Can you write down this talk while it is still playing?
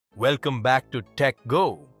Welcome back to Tech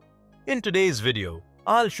Go. In today's video,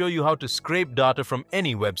 I'll show you how to scrape data from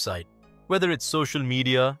any website, whether it's social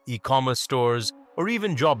media, e-commerce stores, or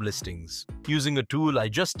even job listings, using a tool I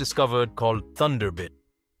just discovered called Thunderbit.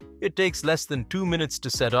 It takes less than 2 minutes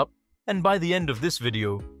to set up, and by the end of this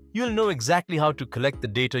video, you'll know exactly how to collect the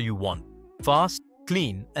data you want, fast,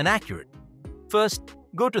 clean, and accurate. First,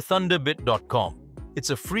 go to thunderbit.com.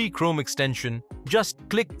 It's a free Chrome extension. Just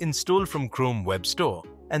click Install from Chrome Web Store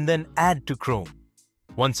and then Add to Chrome.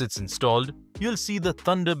 Once it's installed, you'll see the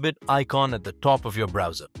Thunderbit icon at the top of your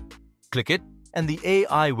browser. Click it, and the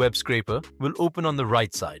AI web scraper will open on the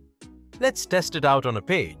right side. Let's test it out on a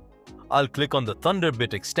page. I'll click on the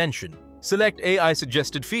Thunderbit extension, select AI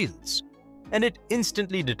suggested fields, and it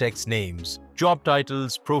instantly detects names, job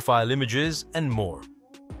titles, profile images, and more.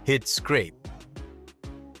 Hit Scrape.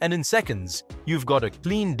 And in seconds, you've got a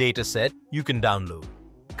clean dataset you can download,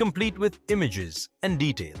 complete with images and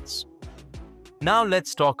details. Now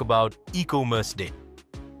let's talk about e-commerce data.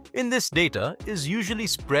 In this data is usually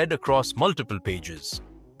spread across multiple pages.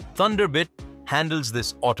 Thunderbit handles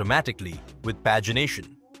this automatically with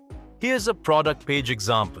pagination. Here's a product page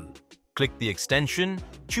example. Click the extension,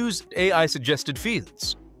 choose AI suggested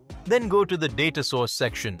fields. Then go to the data source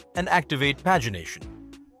section and activate pagination.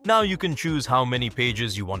 Now you can choose how many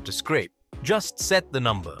pages you want to scrape. Just set the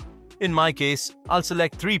number. In my case, I'll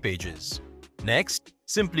select 3 pages. Next,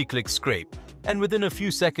 simply click Scrape, and within a few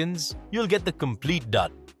seconds, you'll get the complete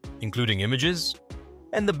data, including images.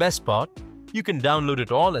 And the best part, you can download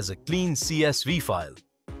it all as a clean CSV file.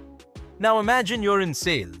 Now imagine you're in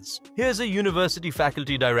sales. Here's a university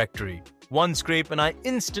faculty directory. One scrape and I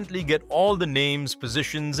instantly get all the names,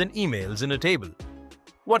 positions, and emails in a table.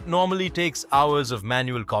 What normally takes hours of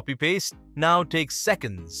manual copy-paste now takes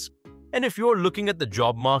seconds. And if you're looking at the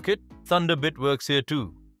job market, Thunderbit works here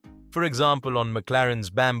too. For example, on McLaren's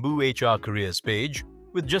Bamboo HR Careers page,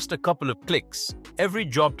 with just a couple of clicks, every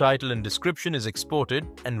job title and description is exported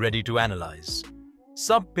and ready to analyze.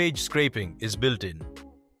 Sub-page scraping is built in.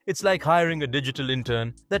 It's like hiring a digital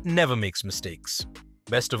intern that never makes mistakes.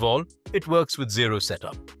 Best of all, it works with zero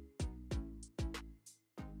setup.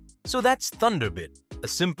 So that's Thunderbit, a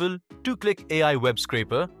simple 2-click AI web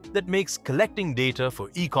scraper that makes collecting data for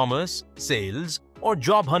e-commerce, sales, or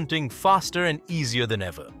job hunting faster and easier than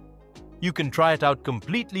ever. You can try it out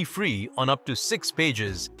completely free on up to 6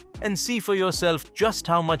 pages and see for yourself just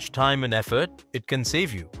how much time and effort it can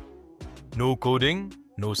save you. No coding,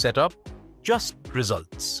 no setup, just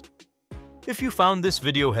results. If you found this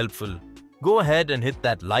video helpful, go ahead and hit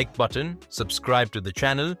that like button, subscribe to the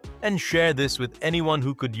channel, and share this with anyone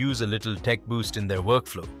who could use a little tech boost in their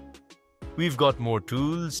workflow. We've got more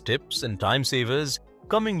tools, tips, and time savers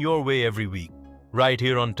coming your way every week, right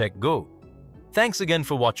here on Tech Go. Thanks again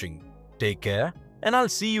for watching. Take care, and I'll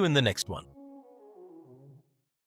see you in the next one.